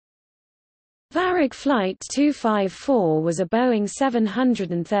Varig Flight 254 was a Boeing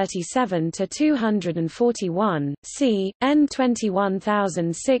 737-241, c.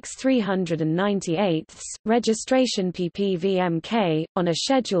 N2106398, registration PPVMK, on a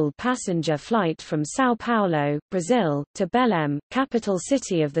scheduled passenger flight from São Paulo, Brazil, to Belém, capital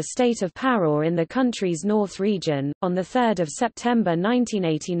city of the state of Pará in the country's north region, on 3 September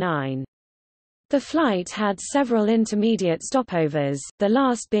 1989. The flight had several intermediate stopovers, the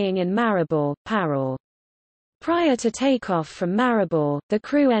last being in Marabá, Pará. Prior to takeoff from Marabá, the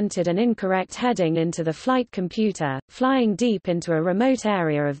crew entered an incorrect heading into the flight computer, flying deep into a remote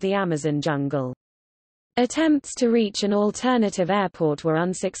area of the Amazon jungle. Attempts to reach an alternative airport were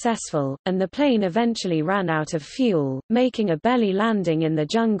unsuccessful, and the plane eventually ran out of fuel, making a belly landing in the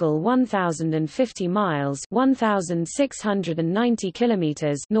jungle 1,050 miles (1,690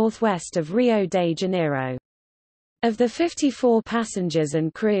 kilometers) northwest of Rio de Janeiro. Of the 54 passengers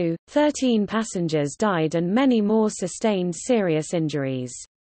and crew, 13 passengers died and many more sustained serious injuries.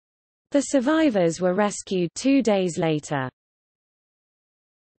 The survivors were rescued 2 days later.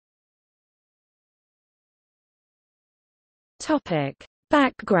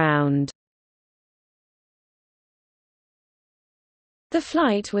 Background. The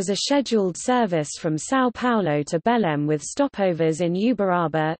flight was a scheduled service from São Paulo to Belém with stopovers in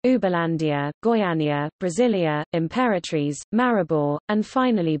Uberaba, Uberlândia, Goiânia, Brasília, Imperatriz, Marabá, and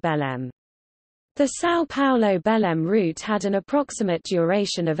finally Belém. The São Paulo-Belém route had an approximate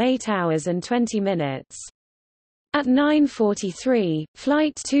duration of 8 hours and 20 minutes. At 9:43,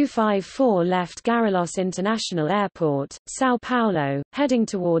 Flight 254 left Guarulhos International Airport, São Paulo, heading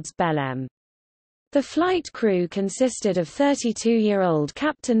towards Belém. The flight crew consisted of 32-year-old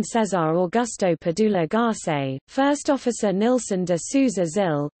Captain Cesar Augusto Padula Garce, First Officer Nilson de Souza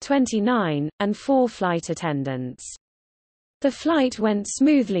Zil, 29, and 4 flight attendants. The flight went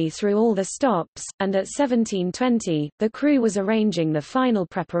smoothly through all the stops, and at 17:20, the crew was arranging the final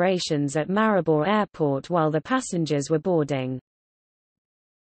preparations at Marabá Airport while the passengers were boarding.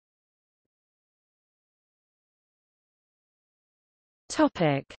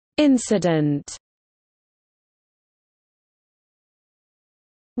 Incident.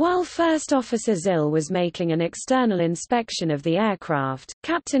 While First Officer Zil was making an external inspection of the aircraft,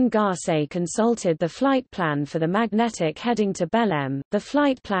 Captain Garce consulted the flight plan for the magnetic heading to Belém. The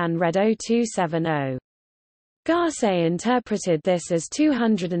flight plan read 0270. Garce interpreted this as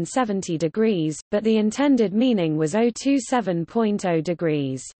 270 degrees, but the intended meaning was 027.0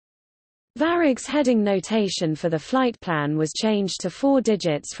 degrees. Varig's heading notation for the flight plan was changed to 4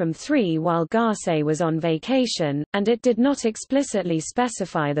 digits from 3 while Garce was on vacation, and it did not explicitly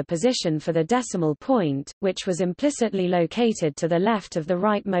specify the position for the decimal point, which was implicitly located to the left of the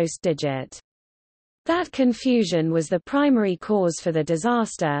rightmost digit. That confusion was the primary cause for the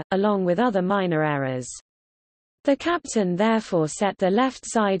disaster, along with other minor errors. The captain therefore set the left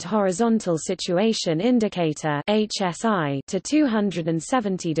side horizontal situation indicator (HSI) to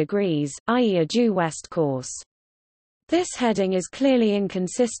 270 degrees, i.e. a due west course. This heading is clearly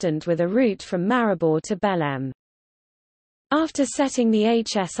inconsistent with a route from Marabá to Belém. After setting the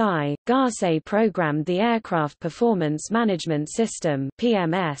HSI, Garce programmed the Aircraft Performance Management System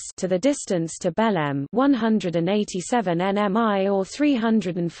 (PMS) to the distance to Belém, 187 nmi or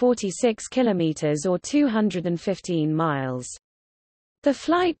 346 km or 215 miles. The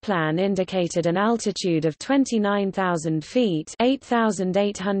flight plan indicated an altitude of 29,000 feet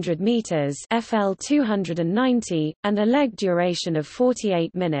 (8,800 meters) FL 290, and a leg duration of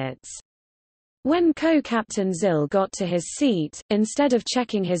 48 minutes. When co-captain Zil got to his seat, instead of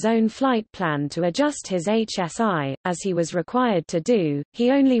checking his own flight plan to adjust his HSI, as he was required to do, he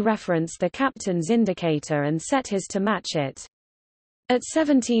only referenced the captain's indicator and set his to match it. At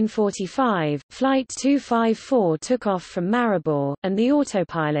 17:45, Flight 254 took off from Marabá, and the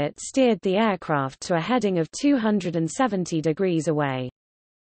autopilot steered the aircraft to a heading of 270 degrees away.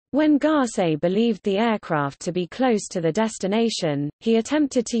 When Garce believed the aircraft to be close to the destination, he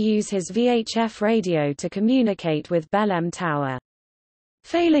attempted to use his VHF radio to communicate with Belém Tower.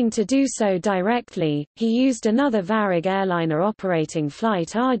 Failing to do so directly, he used another Varig airliner operating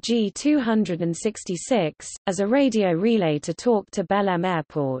flight RG-266, as a radio relay to talk to Belém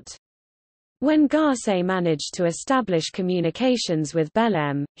Airport. When Garce managed to establish communications with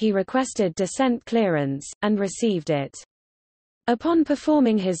Belém, he requested descent clearance, and received it. Upon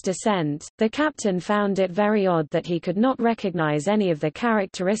performing his descent, the captain found it very odd that he could not recognize any of the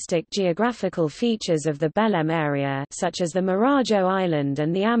characteristic geographical features of the Belém area, such as the Marajo Island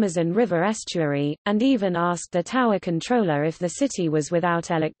and the Amazon River estuary, and even asked the tower controller if the city was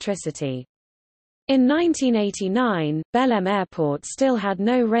without electricity. In 1989, Belém Airport still had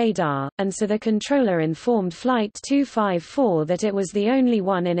no radar, and so the controller informed Flight 254 that it was the only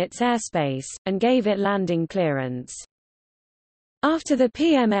one in its airspace, and gave it landing clearance. After the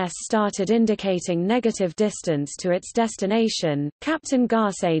PMS started indicating negative distance to its destination, Captain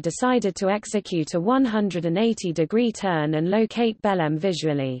Garcé decided to execute a 180-degree turn and locate Belém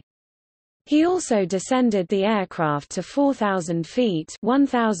visually. He also descended the aircraft to 4,000 feet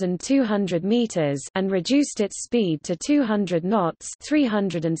 (1,200 meters) and reduced its speed to 200 knots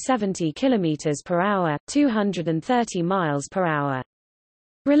 (370 kilometers per hour, 230 miles per hour).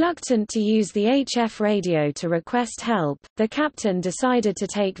 Reluctant to use the HF radio to request help, the captain decided to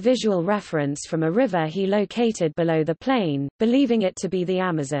take visual reference from a river he located below the plane, believing it to be the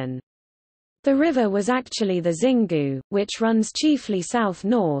Amazon. The river was actually the Xingu, which runs chiefly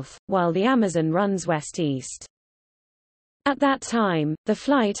south-north, while the Amazon runs west-east. At that time, the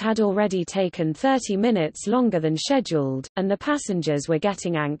flight had already taken 30 minutes longer than scheduled, and the passengers were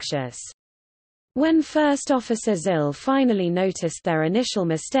getting anxious. When First Officer Zil finally noticed their initial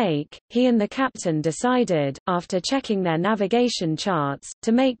mistake, he and the captain decided, after checking their navigation charts,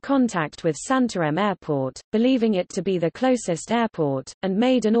 to make contact with Santarém Airport, believing it to be the closest airport, and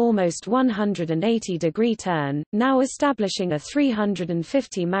made an almost 180-degree turn, now establishing a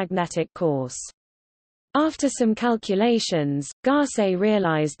 350 magnetic course. After some calculations, Garcé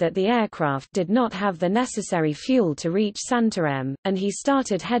realized that the aircraft did not have the necessary fuel to reach Santarém, and he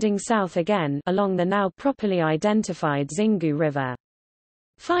started heading south again along the now properly identified Xingu River.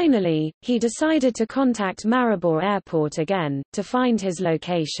 Finally, he decided to contact Maribor Airport again, to find his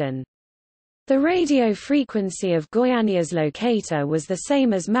location. The radio frequency of Goiânia's locator was the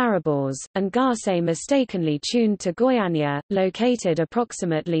same as Maribor's, and Garcé mistakenly tuned to Goiânia, located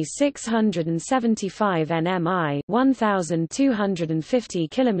approximately 675 nmi (1,250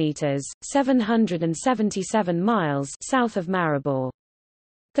 kilometers, 777 miles) south of Maribor.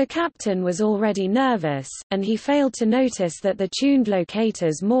 The captain was already nervous, and he failed to notice that the tuned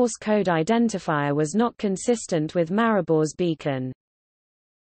locator's Morse code identifier was not consistent with Maribor's beacon.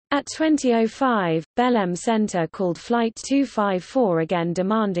 At 20:05, Belém Center called Flight 254 again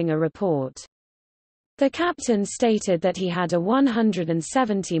demanding a report. The captain stated that he had a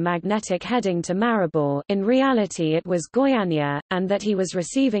 170 magnetic heading to Maribor, in reality it was Goiânia, and that he was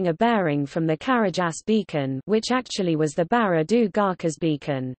receiving a bearing from the Carajás beacon, which actually was the Barra do Garças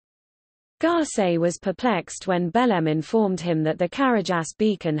beacon. Garcé was perplexed when Belém informed him that the Carajás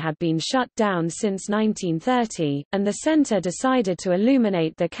beacon had been shut down since 1930, and the center decided to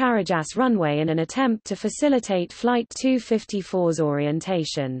illuminate the Carajás runway in an attempt to facilitate Flight 254's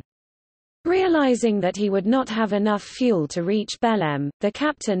orientation. Realizing that he would not have enough fuel to reach Belém, the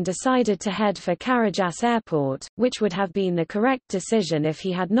captain decided to head for Carajás Airport, which would have been the correct decision if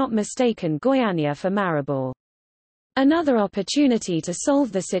he had not mistaken Goiânia for Maribor. Another opportunity to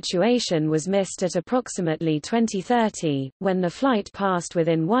solve the situation was missed at approximately 2030, when the flight passed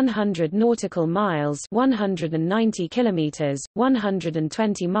within 100 nautical miles (190 kilometers,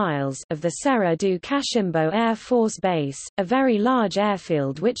 120 miles) of the Serra do Cachimbo Air Force Base, a very large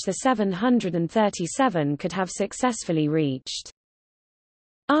airfield which the 737 could have successfully reached.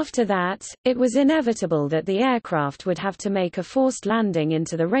 After that, it was inevitable that the aircraft would have to make a forced landing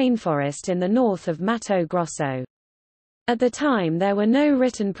into the rainforest in the north of Mato Grosso. At the time there were no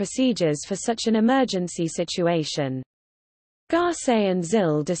written procedures for such an emergency situation. Garcé and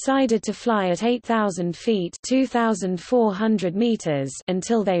Zil decided to fly at 8,000 feet (2,400 meters)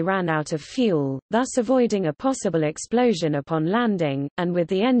 until they ran out of fuel, thus avoiding a possible explosion upon landing, and with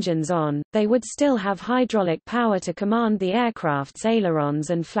the engines on, they would still have hydraulic power to command the aircraft's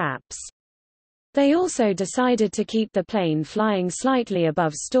ailerons and flaps. They also decided to keep the plane flying slightly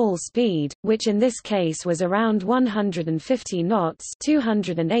above stall speed, which in this case was around 150 knots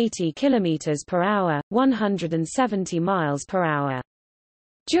 (280 kilometers per hour, 170 miles per hour).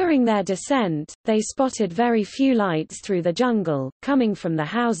 During their descent, they spotted very few lights through the jungle, coming from the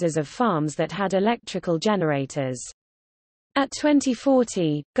houses of farms that had electrical generators. At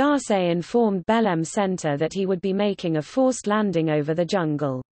 2040, Garcé informed Belém Center that he would be making a forced landing over the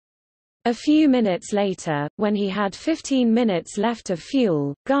jungle. A few minutes later, when he had 15 minutes left of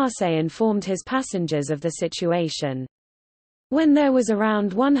fuel, Garcé informed his passengers of the situation. When there was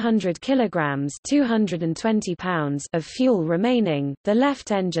around 100 kilograms (220 pounds) of fuel remaining, the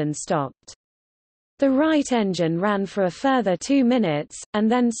left engine stopped. The right engine ran for a further 2 minutes, and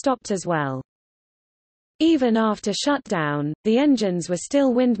then stopped as well. Even after shutdown, the engines were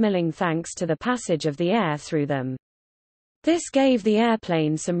still windmilling thanks to the passage of the air through them. This gave the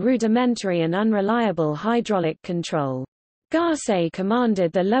airplane some rudimentary and unreliable hydraulic control. Garcet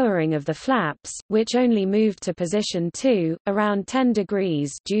commanded the lowering of the flaps, which only moved to position 2, around 10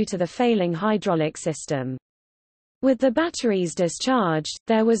 degrees due to the failing hydraulic system. With the batteries discharged,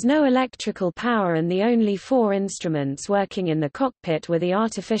 there was no electrical power and the only 4 instruments working in the cockpit were the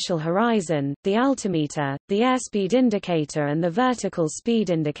artificial horizon, the altimeter, the airspeed indicator and the vertical speed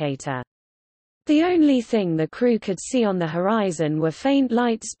indicator. The only thing the crew could see on the horizon were faint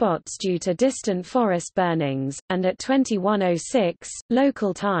light spots due to distant forest burnings, and at 21:06,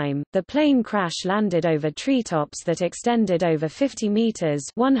 local time, the plane crash-landed over treetops that extended over 50 meters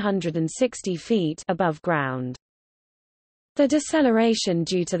 (160 feet) above ground. The deceleration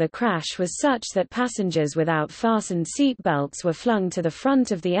due to the crash was such that passengers without fastened seat belts were flung to the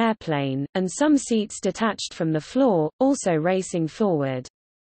front of the airplane, and some seats detached from the floor, also racing forward.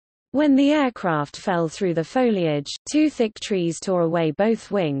 When the aircraft fell through the foliage, 2 thick trees tore away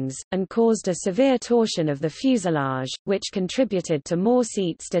both wings, and caused a severe torsion of the fuselage, which contributed to more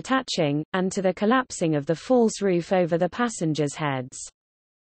seats detaching, and to the collapsing of the false roof over the passengers' heads.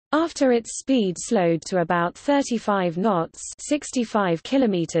 After its speed slowed to about 35 knots 65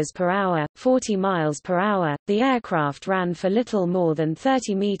 km per hour, 40 miles per hour, the aircraft ran for little more than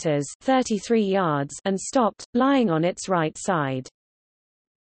 30 meters 33 yards and stopped, lying on its right side.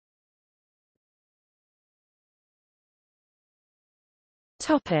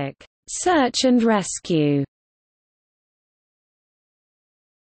 Search and rescue.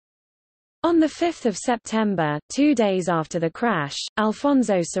 On 5 September, 2 days after the crash,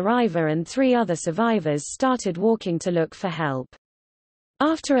 Alfonso Saraiva and 3 other survivors started walking to look for help.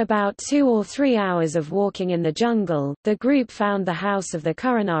 After about 2 or 3 hours of walking in the jungle, the group found the house of the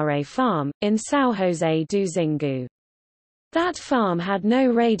Curanare farm, in São José do Xingu. That farm had no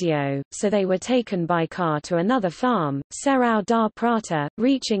radio, so they were taken by car to another farm, Serão da Prata,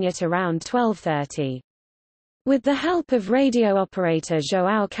 reaching it around 12:30. With the help of radio operator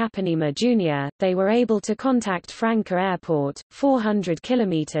João Capanema Jr., they were able to contact Franca Airport, 400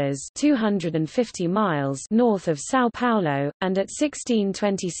 kilometers (250 miles) north of São Paulo, and at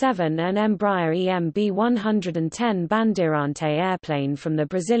 16:27 an Embraer EMB-110 Bandeirante airplane from the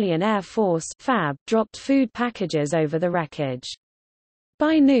Brazilian Air Force (FAB) dropped food packages over the wreckage.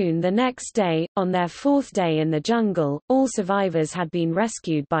 By noon the next day, on their 4th day in the jungle, all survivors had been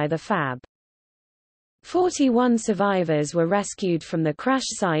rescued by the FAB. 41 survivors were rescued from the crash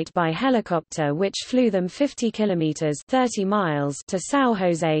site by helicopter which flew them 50 kilometers (30 miles) to São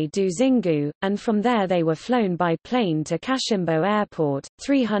José do Xingu, and from there they were flown by plane to Cachimbo Airport,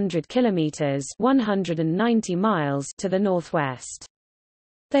 300 kilometers (190 miles) to the northwest.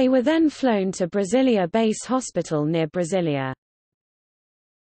 They were then flown to Brasilia Base Hospital near Brasilia.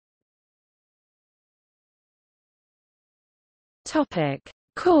 Topic: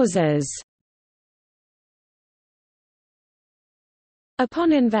 Causes.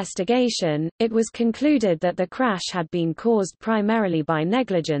 Upon investigation, it was concluded that the crash had been caused primarily by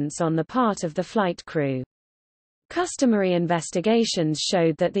negligence on the part of the flight crew. Customary investigations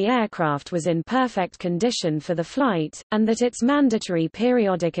showed that the aircraft was in perfect condition for the flight, and that its mandatory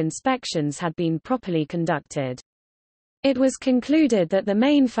periodic inspections had been properly conducted. It was concluded that the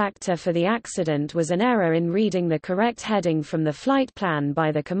main factor for the accident was an error in reading the correct heading from the flight plan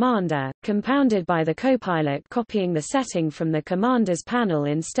by the commander, compounded by the copilot copying the setting from the commander's panel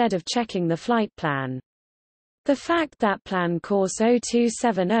instead of checking the flight plan. The fact that plan course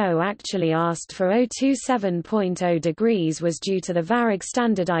 0270 actually asked for 027.0 degrees was due to the Varig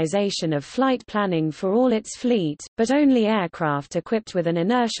standardization of flight planning for all its fleet, but only aircraft equipped with an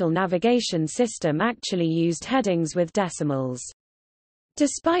inertial navigation system actually used headings with decimals.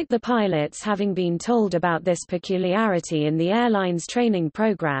 Despite the pilots having been told about this peculiarity in the airline's training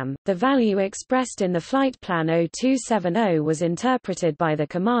program, the value expressed in the flight plan 0270 was interpreted by the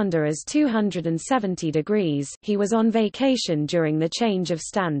commander as 270 degrees. He was on vacation during the change of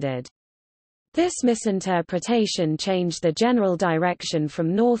standard. This misinterpretation changed the general direction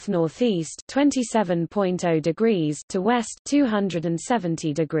from north-northeast 27.0 degrees to west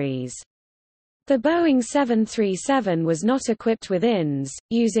 270 degrees. The Boeing 737 was not equipped with INS,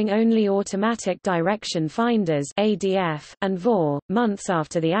 using only automatic direction finders (ADF) and VOR. Months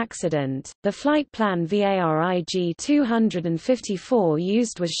after the accident, the flight plan Varig 254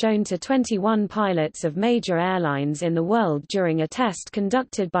 used was shown to 21 pilots of major airlines in the world during a test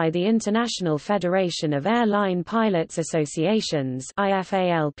conducted by the International Federation of Airline Pilots Associations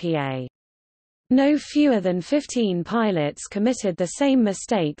 (IFALPA). No fewer than 15 pilots committed the same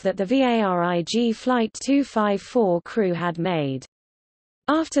mistake that the Varig Flight 254 crew had made.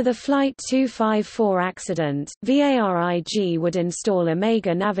 After the Flight 254 accident, Varig would install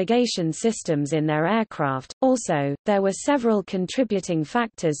Omega navigation systems in their aircraft. Also, there were several contributing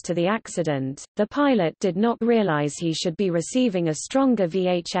factors to the accident. The pilot did not realize he should be receiving a stronger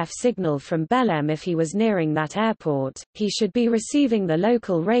VHF signal from Belém if he was nearing that airport. He should be receiving the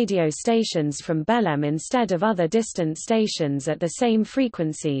local radio stations from Belém instead of other distant stations at the same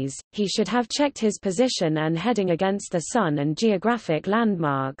frequencies. He should have checked his position and heading against the sun and geographic landmarks,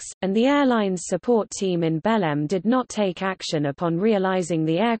 and the airline's support team in Belém did not take action upon realizing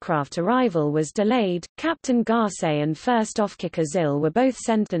the aircraft arrival was delayed. Captain Garce and First Officer Zil were both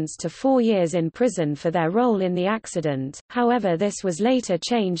sentenced to 4 years in prison for their role in the accident, however this was later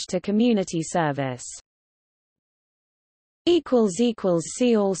changed to community service.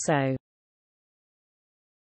 See also